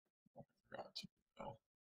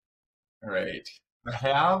All right. I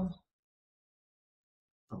have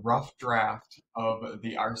a rough draft of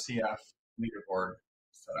the RCF leaderboard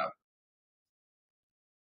set up.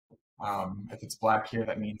 If it's black here,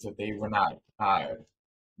 that means that they were not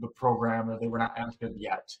the program or they were not active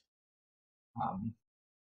yet. Um,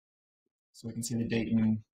 so we can see the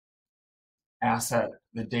Dayton asset,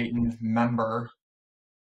 the Dayton member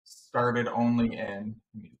started only in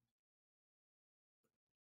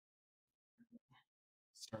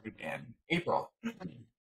April.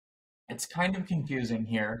 It's kind of confusing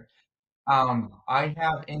here. I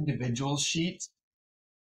have individual sheets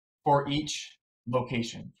for each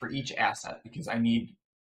location, for each asset, because I need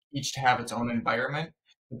each to have its own environment.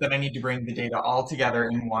 But then I need to bring the data all together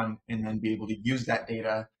in one and then be able to use that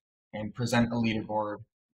data and present a leaderboard.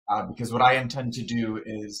 Because what I intend to do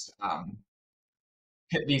is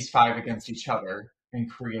pit these five against each other and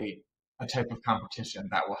create a type of competition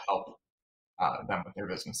that will help them with their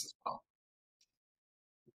business as well.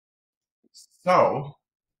 So,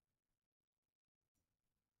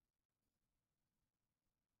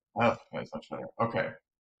 oh, that's much better. Okay.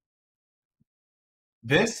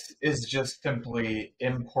 This is just simply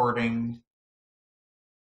importing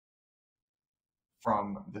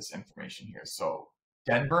from this information here. So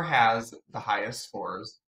Denver has the highest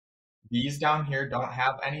scores. These down here don't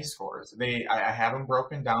have any scores. I have them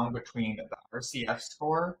broken down between the RCF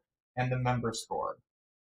score and the member score.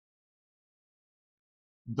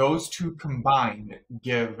 Those two combined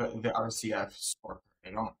give the RCF score.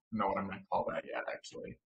 I don't know what I'm going to call that yet,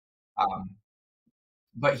 actually. Um,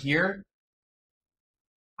 but here,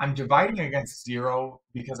 I'm dividing against zero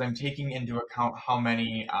because I'm taking into account how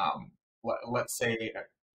many, let's say,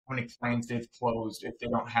 how many clients they've closed. If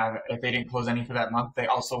they didn't close any for that month, they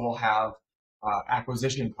also will have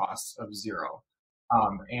acquisition costs of zero.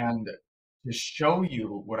 And to show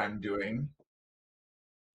you what I'm doing,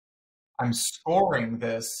 I'm scoring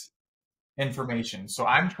this information. So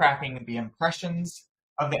I'm tracking the impressions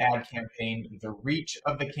of the ad campaign, the reach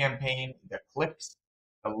of the campaign, the clicks,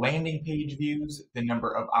 the landing page views, the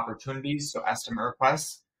number of opportunities, so estimate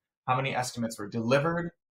requests, how many estimates were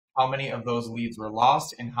delivered, how many of those leads were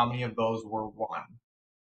lost, and how many of those were won,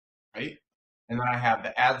 right? And then I have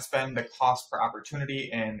the ad spend, the cost per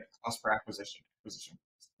opportunity, and cost per acquisition.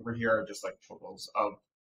 Over here are just like totals of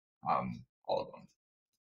all of them.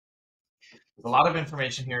 There's a lot of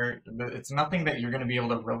information here. It's nothing that you're going to be able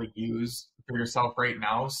to really use for yourself right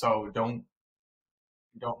now, so don't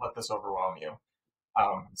let this overwhelm you.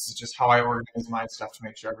 This is just how I organize my stuff to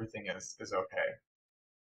make sure everything is okay.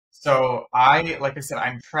 So like I said,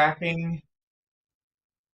 I'm tracking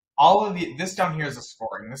all of this down here is a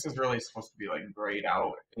scoring. This is really supposed to be like grayed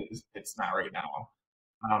out. It's not right now.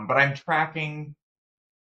 But I'm tracking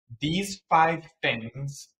these five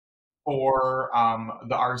things for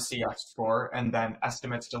the RCF score, and then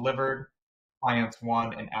estimates delivered, clients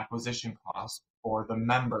won, and acquisition costs for the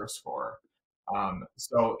member score.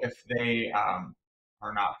 So if they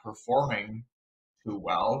are not performing too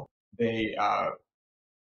well, they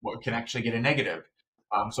can actually get a negative.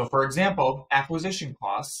 So for example, acquisition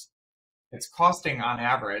costs, it's costing on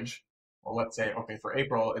average, well, let's say, okay, for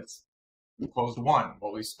April, we closed one.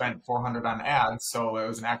 Well, we spent 400 on ads, so it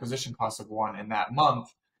was an acquisition cost of one in that month.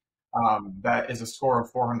 That is a score of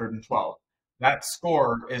 412. That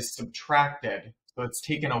score is subtracted, so it's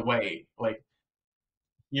taken away. Like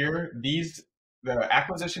here, the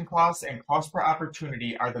acquisition costs and cost per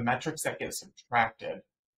opportunity are the metrics that get subtracted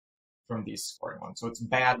from these scoring ones. So it's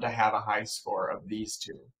bad to have a high score of these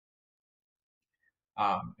two,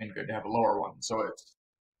 and good to have a lower one. So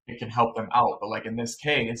it can help them out. But like in this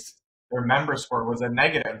case, their member score was a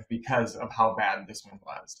negative because of how bad this one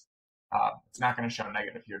was. It's not going to show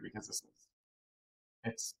negative here because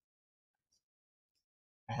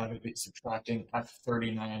I have it subtracting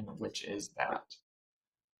F39, which is that.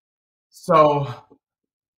 So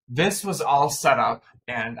this was all set up,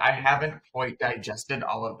 and I haven't quite digested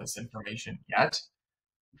all of this information yet.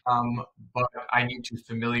 But I need to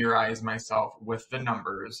familiarize myself with the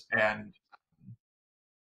numbers and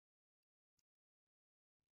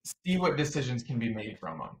see what decisions can be made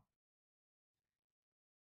from them.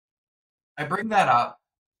 I bring that up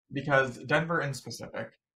because Denver in specifically,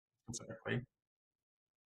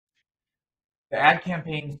 the ad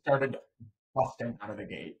campaign started busting out of the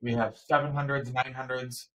gate. We have 700s,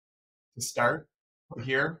 900s to start. But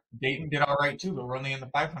here, Dayton did all right too, but we're only in the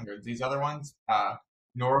 500s. These other ones,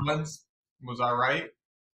 New Orleans was all right.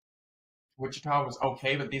 Wichita was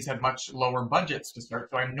okay, but these had much lower budgets to start,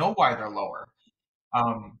 so I know why they're lower.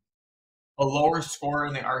 Um, a lower score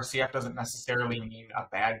in the RCF doesn't necessarily mean a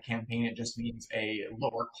bad campaign. It just means a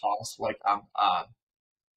lower cost. Like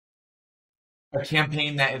a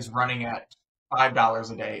campaign that is running at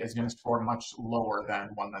 $5 a day is going to score much lower than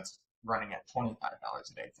one that's running at $25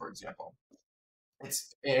 a day, for example.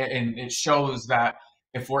 And it shows that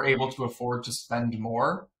if we're able to afford to spend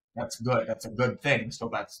more, that's good. That's a good thing. So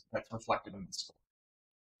that's reflected in the score.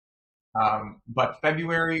 But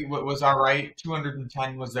February was all right.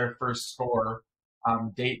 210 was their first score.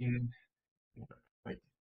 Dayton, like,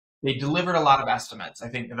 they delivered a lot of estimates. I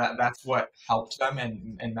think that's what helped them,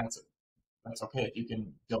 and that's okay. If you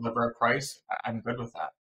can deliver a price, I'm good with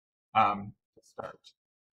that. To start.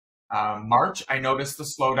 March, I noticed the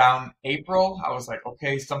slowdown. April, I was like,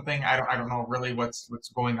 okay, something I don't know really what's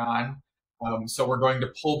going on. So we're going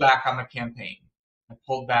to pull back on the campaign. I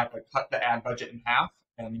pulled back, I cut the ad budget in half,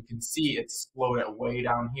 and you can see it's slowed it way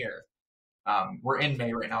down here. We're in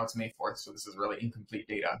May right now. It's May 4th, so this is really incomplete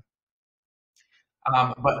data.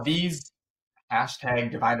 But these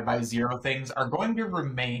hashtag divided by zero things are going to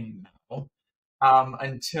remain now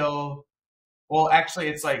until, well, actually,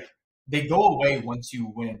 it's like they go away once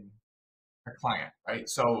you win a client, right?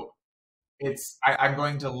 So I'm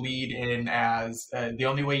going to lead in as the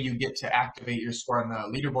only way you get to activate your score on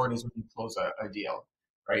the leaderboard is when you close a deal,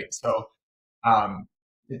 right? So um,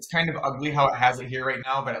 it's kind of ugly how it has it here right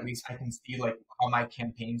now, but at least I can see like how my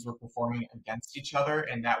campaigns were performing against each other,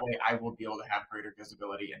 and that way I will be able to have greater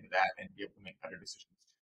visibility into that and be able to make better decisions.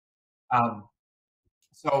 Um,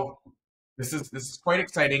 so this is quite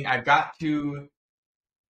exciting. I've got to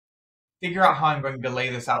figure out how I'm going to lay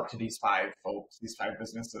this out to these five folks, these five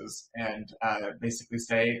businesses, and basically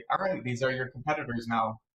say, all right, these are your competitors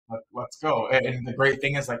now. Let's go. And the great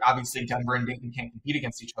thing is, like, obviously Denver and Dayton can't compete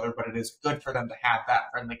against each other, but it is good for them to have that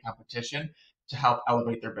friendly competition to help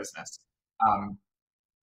elevate their business. Um,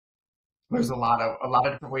 there's a lot of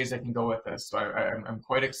different ways I can go with this, so I'm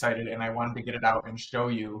quite excited, and I wanted to get it out and show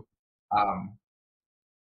you um,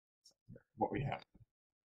 what we have.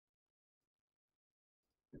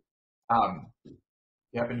 If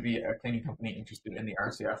you happen to be a cleaning company interested in the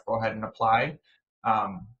RCF, go ahead and apply.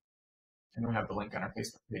 Um, and we have the link on our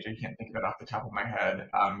Facebook page. I can't think of it off the top of my head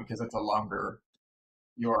because it's a longer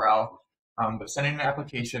URL. But send in an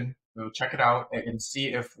application. We'll check it out and see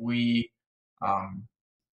if um,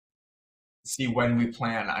 see when we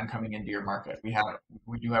plan on coming into your market. We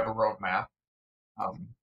do have a roadmap.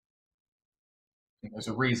 And there's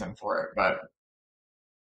a reason for it, but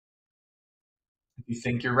if you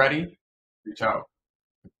think you're ready, reach out.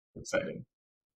 Excited.